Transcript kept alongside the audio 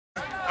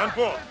And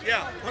Paul.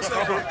 Yeah, what's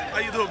up, bro? How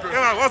you doing, bro?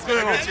 Yeah, what's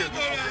going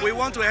on? We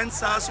want to end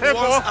SARS Hey,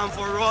 once and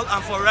for all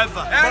and forever.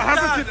 But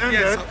hasn't it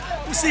ended?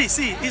 Yes.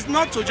 See, it's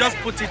not to just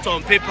put it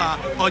on paper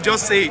or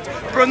just say it.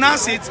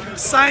 Pronounce it,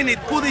 sign it,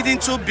 put it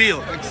into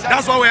bill.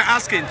 That's what we're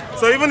asking.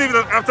 So even if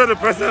after the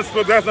president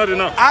spoke, that's not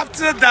enough?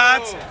 After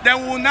that,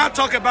 then we'll now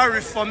talk about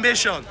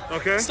reformation.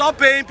 Okay. Stop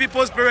paying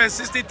people's parents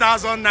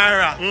 60,000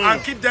 naira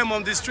and keep them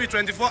on the street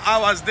 24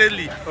 hours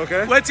daily.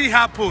 Okay. What will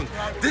happen?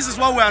 This is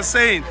what we are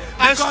saying.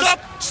 And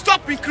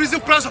stop increasing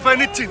price of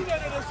anything.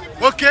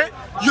 Okay?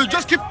 You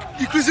just keep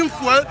increasing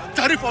fuel,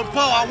 tariff on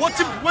power.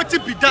 What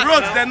it be done?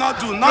 Roads they not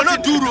do,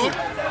 nothing to do.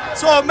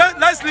 So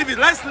let's leave it,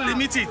 let's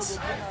limit it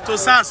to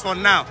SARS for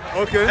now.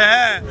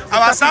 Okay.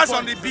 Our SARS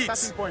on the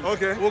beat.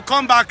 Okay. We'll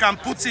come back and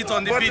put it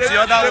on the beat, the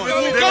other one.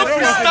 Davido was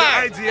with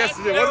the IG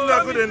yesterday. Wasn't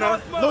that good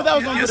enough? No, that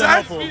was not good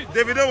enough.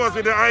 Davido was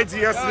with the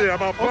IG yesterday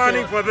about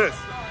planning for this.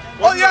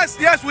 Oh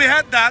yes, we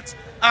heard that.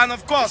 And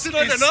of course,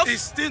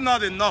 it's still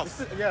not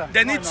enough.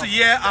 They need to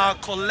hear our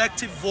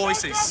collective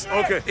voices.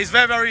 Okay. It's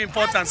very, very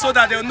important so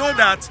that they'll know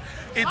that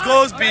it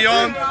goes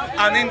beyond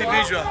an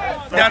individual.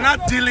 They are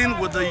not dealing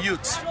with the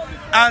youth.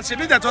 And she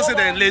that also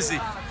they're lazy.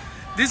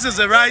 This is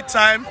the right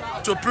time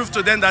to prove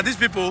to them that these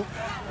people,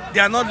 they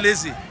are not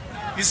lazy.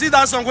 You see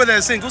that song where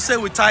they're saying, go say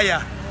we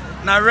tire.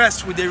 Now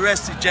rest with the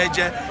rest,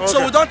 JJ. Okay.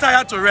 So we don't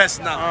tire to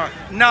rest now.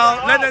 Right.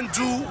 Now let them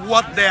do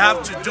what they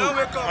have to do.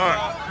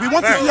 Right. We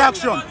want to see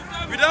action.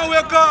 We don't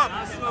wake up.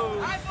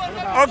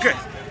 Okay.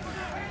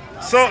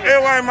 So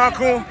AY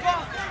Maku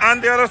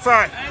and the other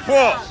side,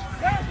 Paul,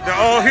 they're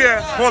all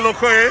here. Paul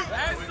Okoye.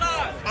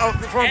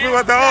 From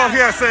people, they're all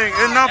here saying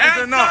enough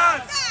is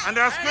enough. And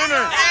they're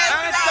screaming.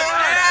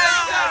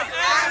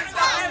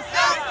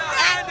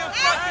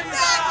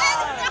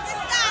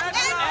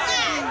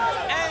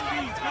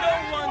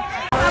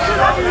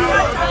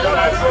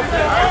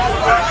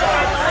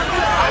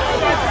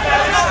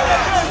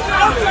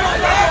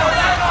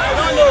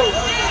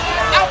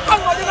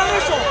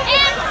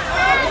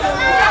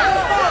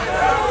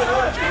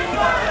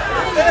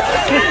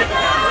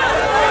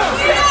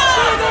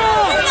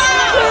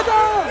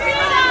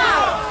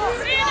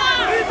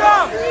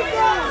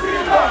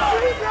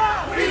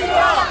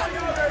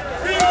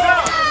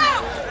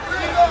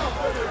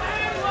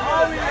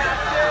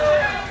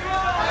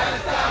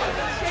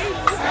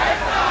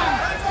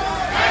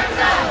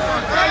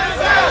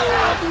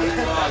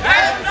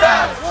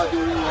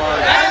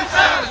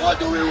 What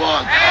do we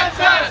want?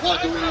 ENDSARS!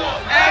 What do we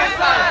want?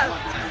 ENDSARS!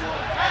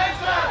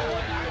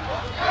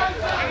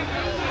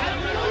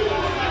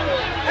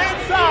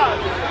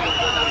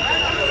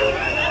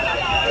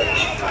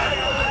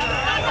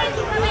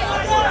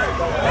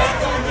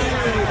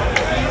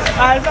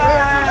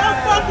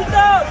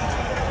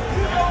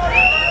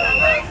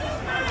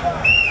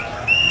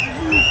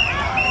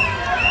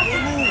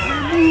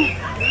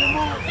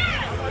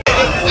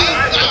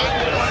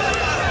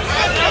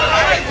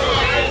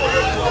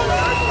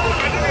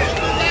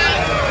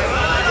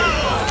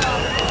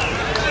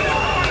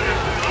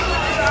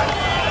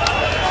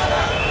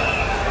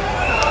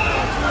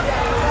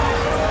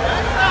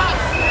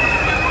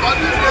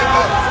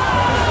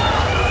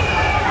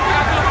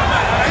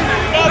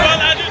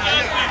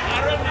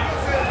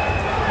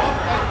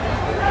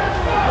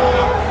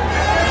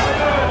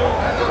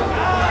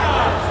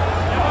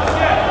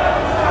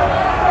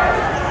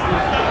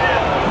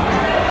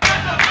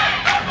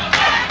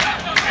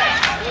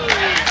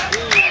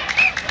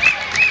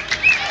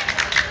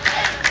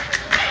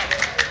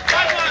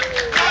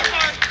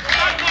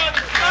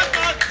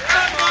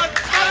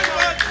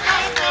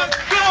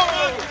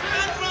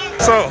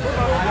 So,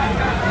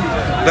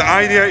 the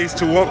idea is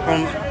to walk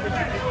on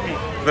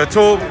the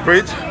toll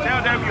bridge,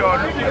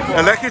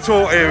 the Lekki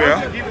toll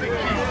area,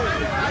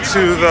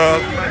 to the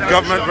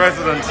government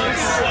residences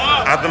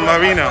at the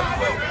marina.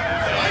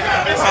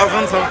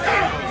 Thousands of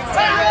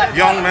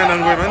young men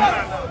and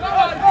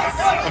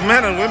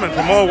women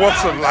from all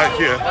walks of life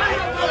here.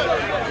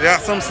 There are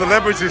some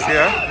celebrities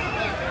here.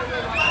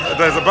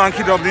 There's a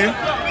Banky W,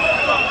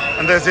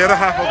 and there's the other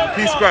half of the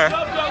P Square,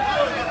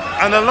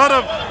 and a lot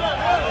of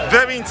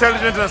very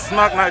intelligent and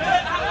smart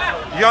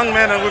young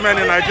men and women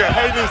in Nigeria.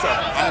 How are you doing, sir?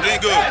 I'm doing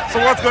good.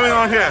 So what's going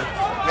on here?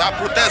 We are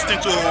protesting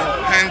to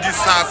end this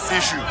SARS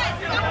issue.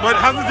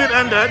 But hasn't it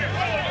ended?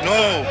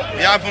 No,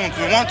 we haven't.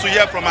 We want to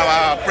hear from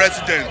our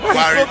president.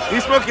 He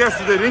spoke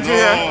yesterday, didn't you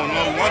hear?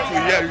 No, we want to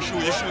hear.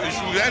 You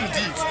should end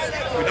it.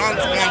 We don't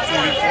want to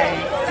reform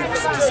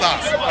the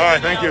SARS. All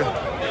right, thank you.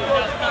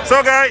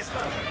 So guys,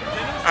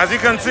 as you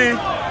can see,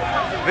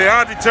 they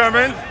are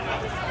determined.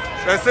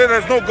 They say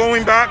there's no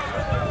going back,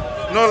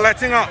 no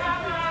letting up.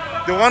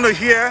 They want to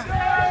hear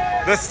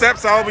the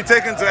steps that will be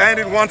taken to end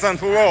it once and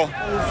for all.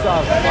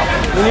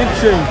 We need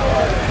change.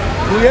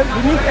 We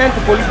need end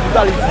to police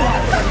brutality.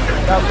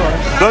 That's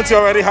all. Don't you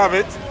already have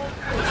it?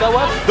 So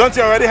what? Don't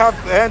you already have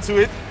the end to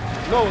it?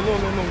 No. We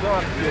don't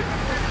have to yet.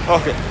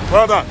 Okay,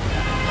 well done.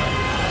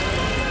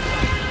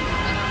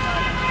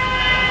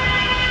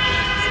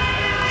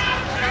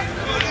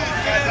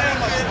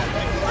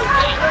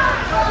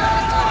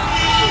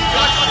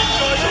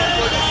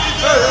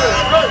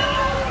 Hey.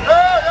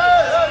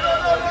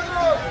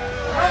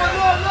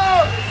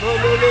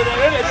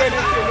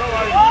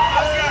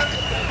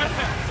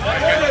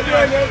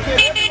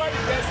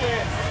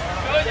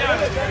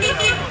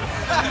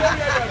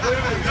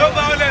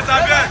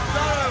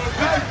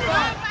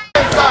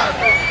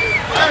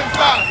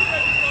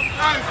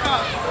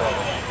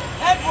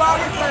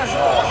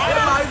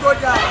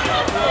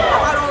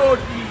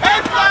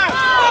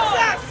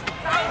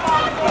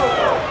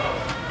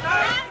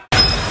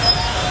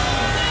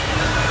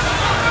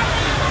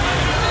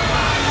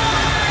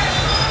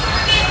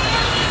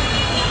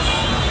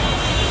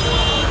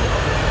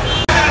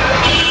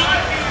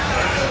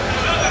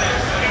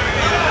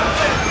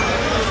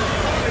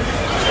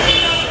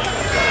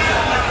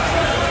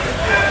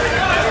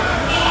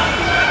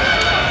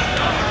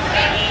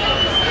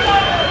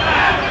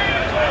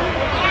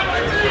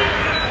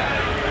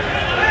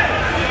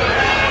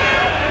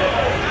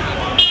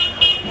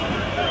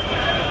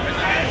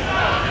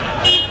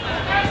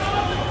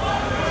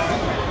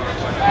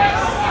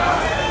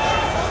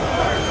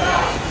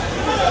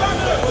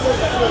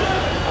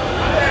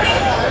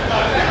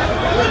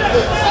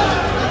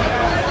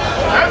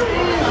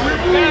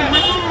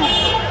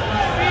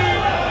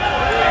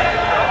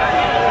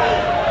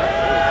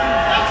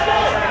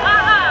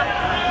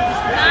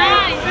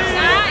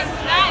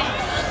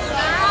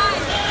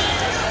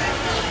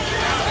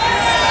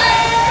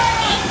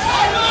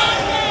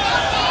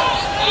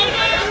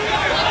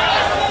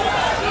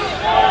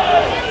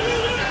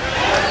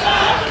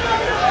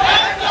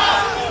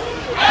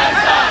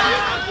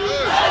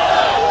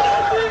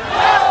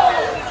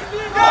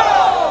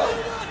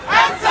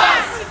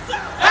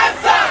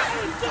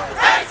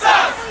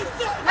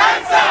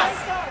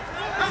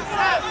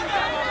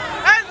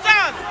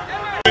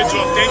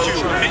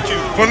 Thank you.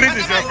 Police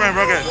is your friend,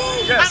 okay?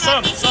 Yes,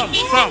 some.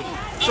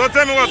 So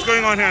tell me what's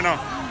going on here now.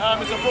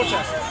 It's a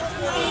protest.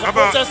 It's a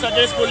About- protest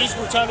against police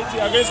brutality,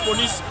 against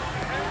police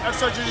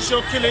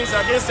extrajudicial killings,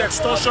 against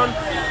extortion,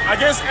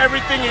 against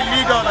everything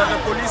illegal that the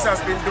police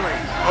has been doing.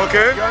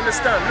 Okay. You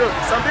understand? Look,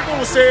 some people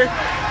will say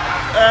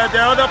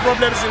there are other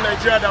problems in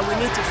Nigeria that we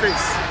need to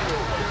face.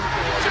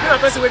 So a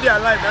person when they are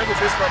alive, they will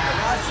face problems.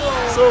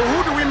 So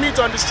who do we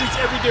meet on the streets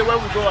every day when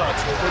we go out?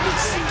 The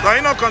police. Are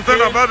you not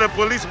concerned about the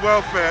police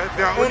welfare,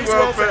 their own Police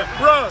welfare?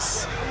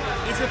 Bros,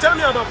 if you tell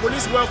me about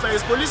police welfare,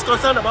 is police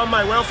concerned about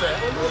my welfare?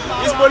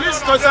 Is police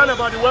concerned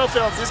about the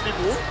welfare of these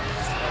people?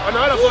 And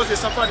all of us, they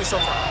suffer.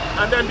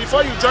 And then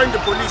before you joined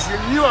the police, you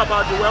knew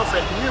about the welfare,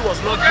 you knew it was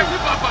not good,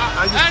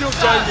 and you still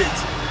joined it.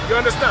 You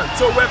understand?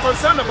 So we're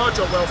concerned about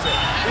your welfare.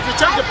 If you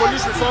check the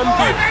police reform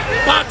bill,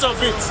 part of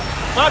the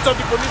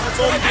police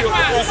reform bill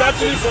is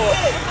actually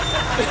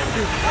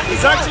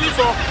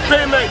for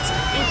payment,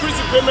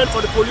 increasing payment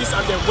for the police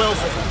and their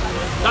welfare.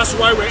 That's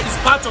why it's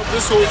part of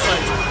this whole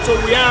fight. So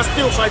we are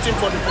still fighting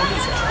for the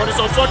police. But it's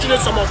unfortunate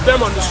some of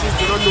them on the streets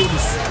do not know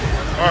this.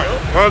 All right,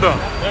 well done.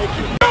 Thank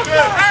you.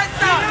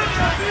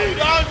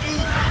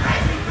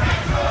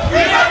 We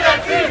know the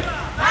team.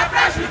 I'm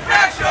fresh,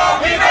 oh.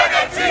 We know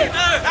the team.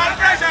 I'm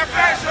fresh,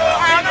 oh.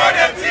 I know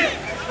the team.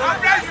 I'm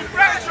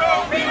fresh,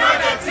 oh. We know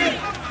the team.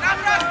 I'm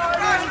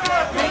fresh,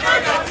 oh. We know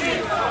the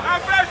team.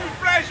 I'm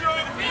fresh, oh.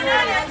 We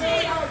know the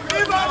team.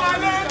 Viva our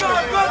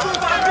Lagos, go to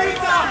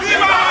Sambisa.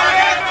 Viva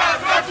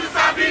our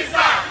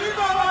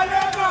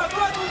Lagos,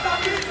 go to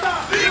Sambisa.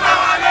 Viva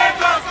our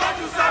Lagos, go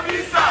to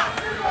Sambisa.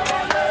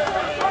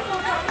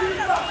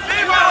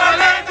 Viva our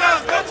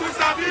Lagos, go to Sambisa. Viva our Lagos, go to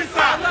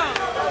Sambisa.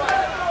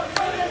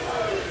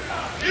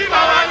 Viva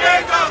our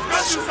Lagos, go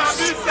to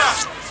Sambisa.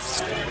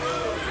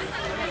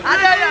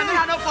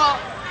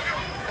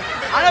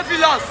 I don't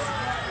feel lost.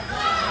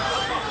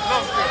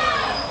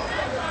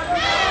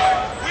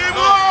 We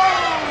move!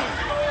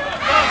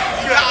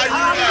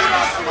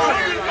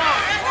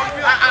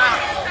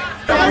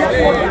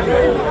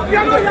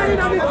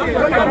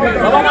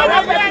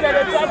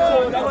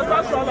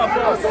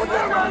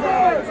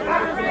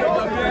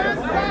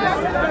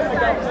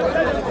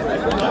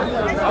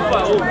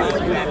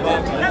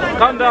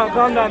 Calm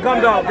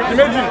down.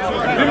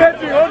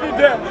 Dimitri, hold it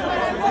there.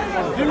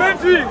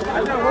 Dimitri!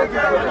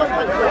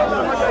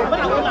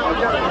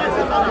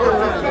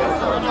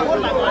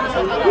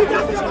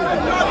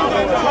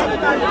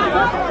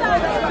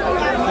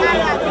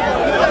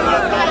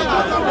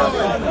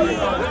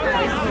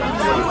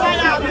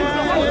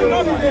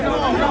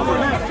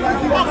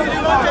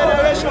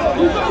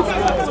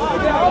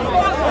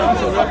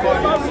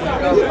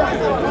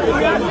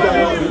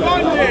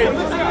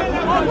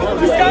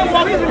 You can't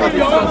walk in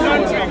your own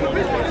country.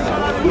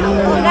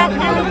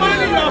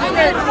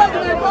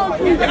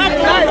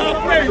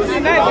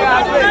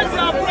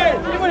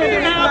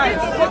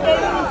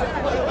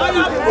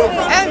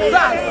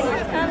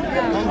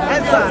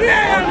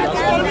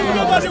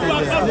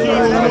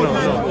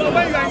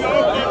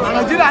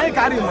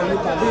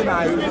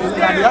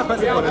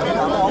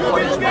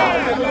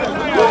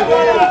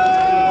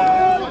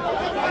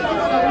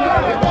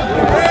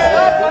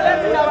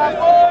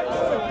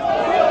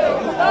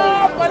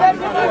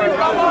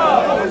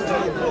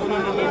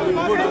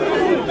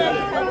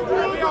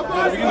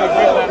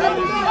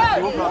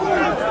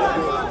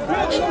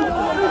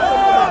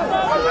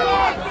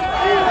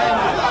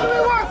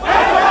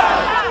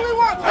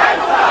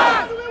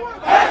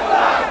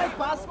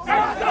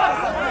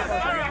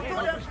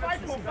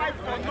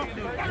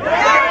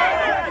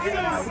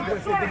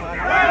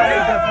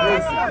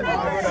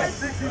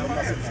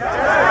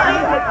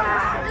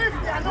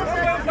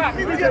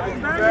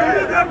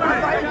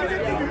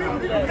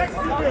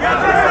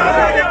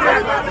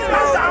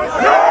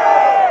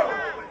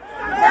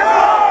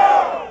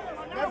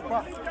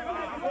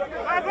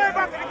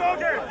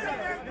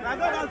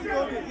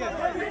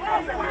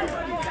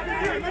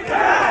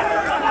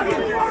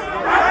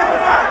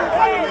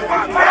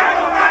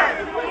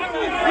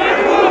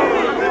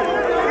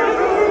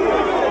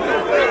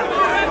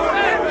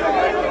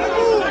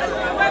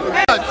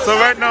 So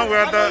right now we're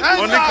at the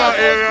Onika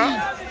area,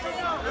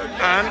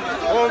 and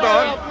hold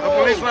on, the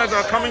policemen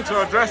are coming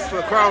to address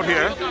the crowd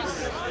here.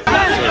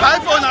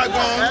 iPhone are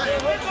gone.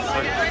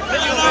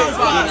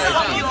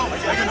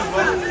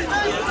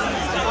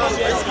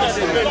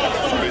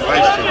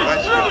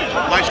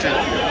 Live stream.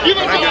 Give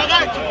us our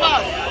right to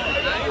pass.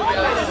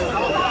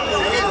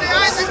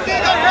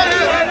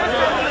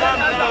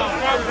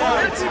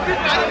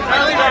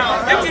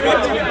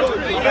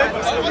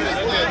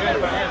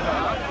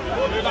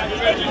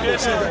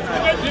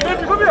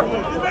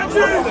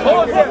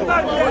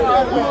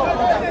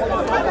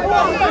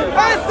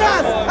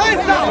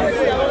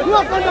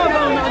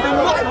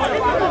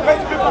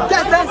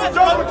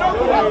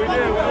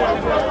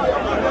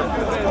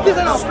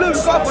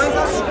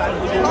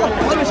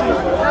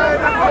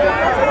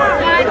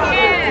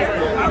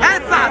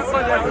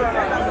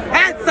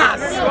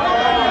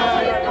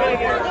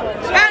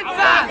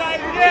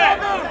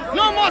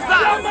 No more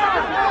SARS!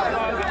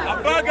 A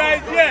bad guy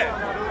is here!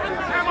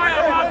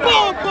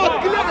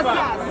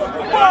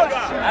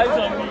 Eyes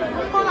on me.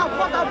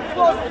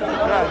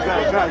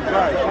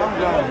 Guy, calm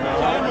down, man.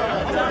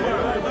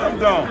 Calm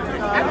down.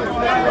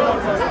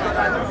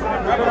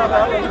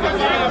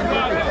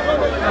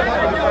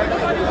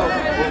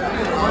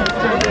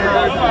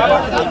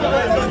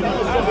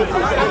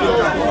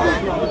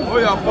 Oh,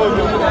 yeah,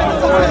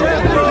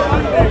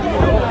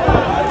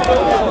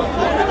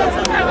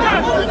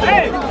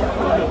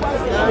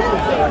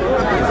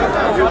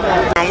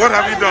 and what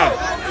have you done?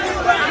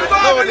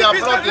 No, they have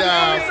brought their, I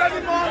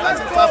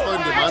think,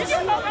 5-point demands,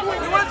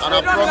 and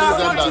I promised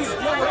them that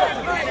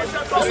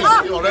this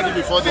is already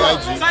before the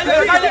IG, that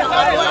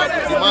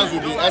their demands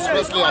will be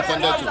expressly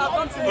attended to,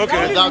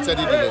 without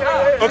any delay.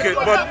 Okay,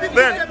 but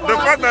then the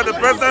fact that the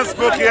president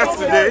spoke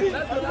yesterday,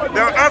 they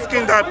are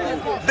asking that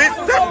this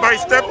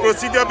step-by-step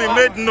procedure be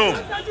made known.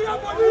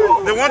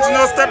 They want to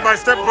know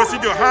step-by-step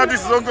procedure, how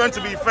this is all going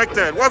to be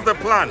effected. What's the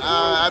plan?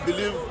 I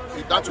believe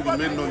that will be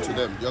made known to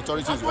them. The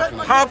authorities is working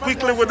on it. How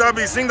quickly would that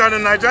be, seeing that the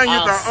Nigerian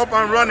youth are up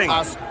and running?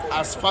 As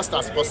fast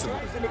as possible.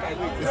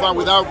 In fact,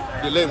 without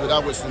delaying,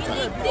 without wasting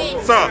time.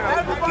 Sir,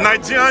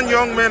 Nigerian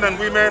young men and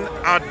women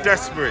are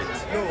desperate.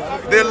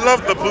 They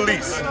love the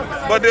police,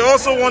 but they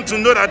also want to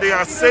know that they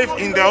are safe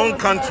in their own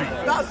country.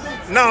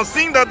 Now,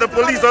 seeing that the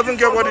police doesn't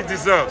get what it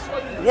deserves,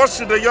 what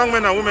should the young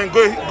men and women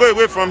go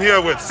away from here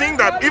with? Seeing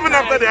that even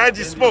after the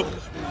IG spoke,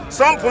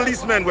 some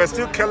policemen were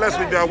still careless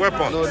with their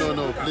weapons.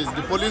 No, please.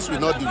 The police will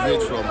not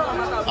deviate from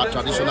our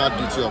traditional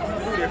duty of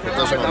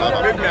protection of life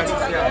and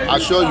property. I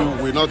assure you,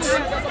 we will not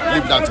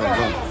leave that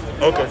undone.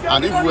 Okay.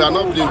 And if we are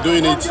not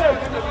doing it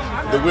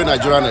the way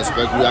Nigerians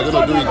expect, we are going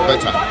to do it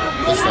better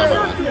this time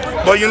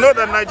around. But you know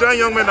that Nigerian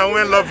young men and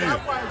women love you.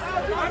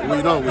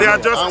 We know. They are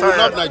just and tired. we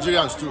love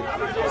Nigerians too.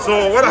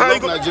 So what? We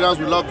love Nigerians.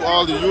 We love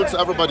all the youths,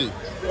 everybody.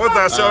 What's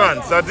the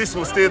assurance that this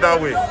will stay that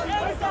way?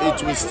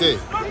 It will stay,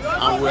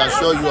 and we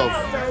assure you of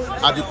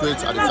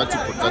adequate and effective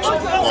protection.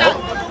 So,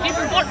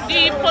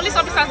 the police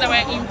officers that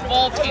were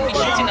involved in the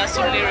shooting at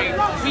Surulere,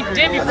 will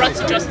they be brought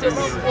to justice?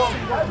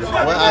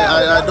 Well,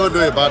 I don't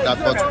know about that,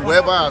 but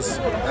whoever has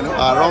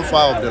run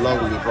foul of the law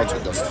will be brought to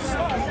justice.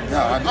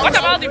 What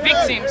about the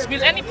victims?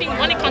 Will any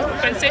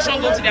compensation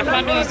go to their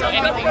families or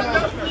anything?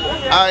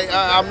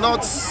 I'm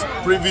not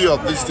privy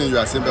of this thing you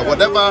are saying, but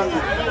whatever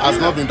has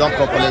not been done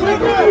properly will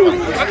be done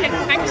properly. Okay,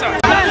 thank you, sir.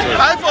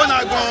 iPhone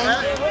are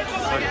gone.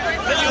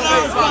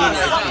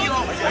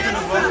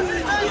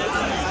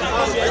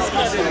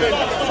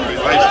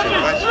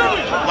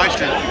 Live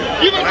stream.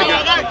 Give us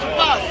our right to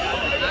pass.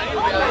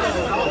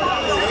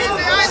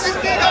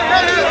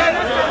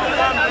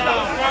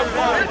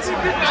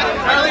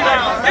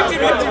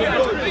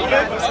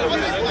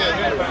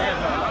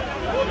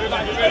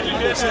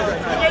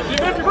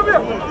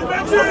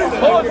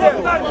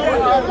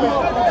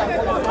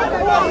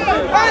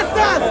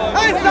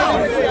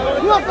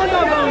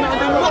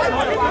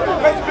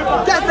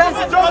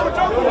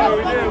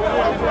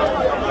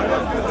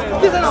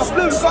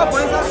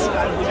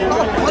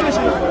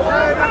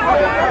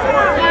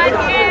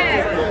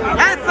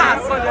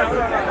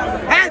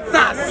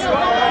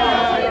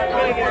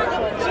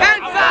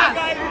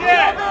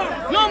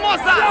 No more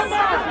SARS!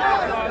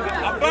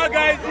 A bad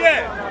guy is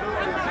here!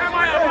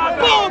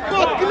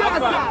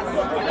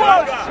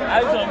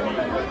 Eyes on me.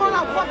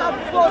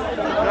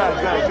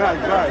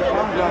 Guy,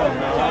 calm down,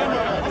 man.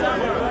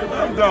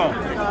 Calm down.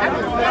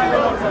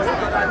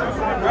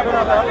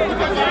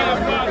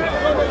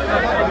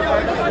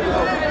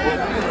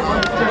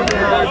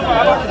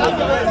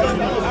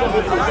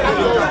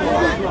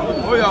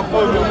 Oh, yeah,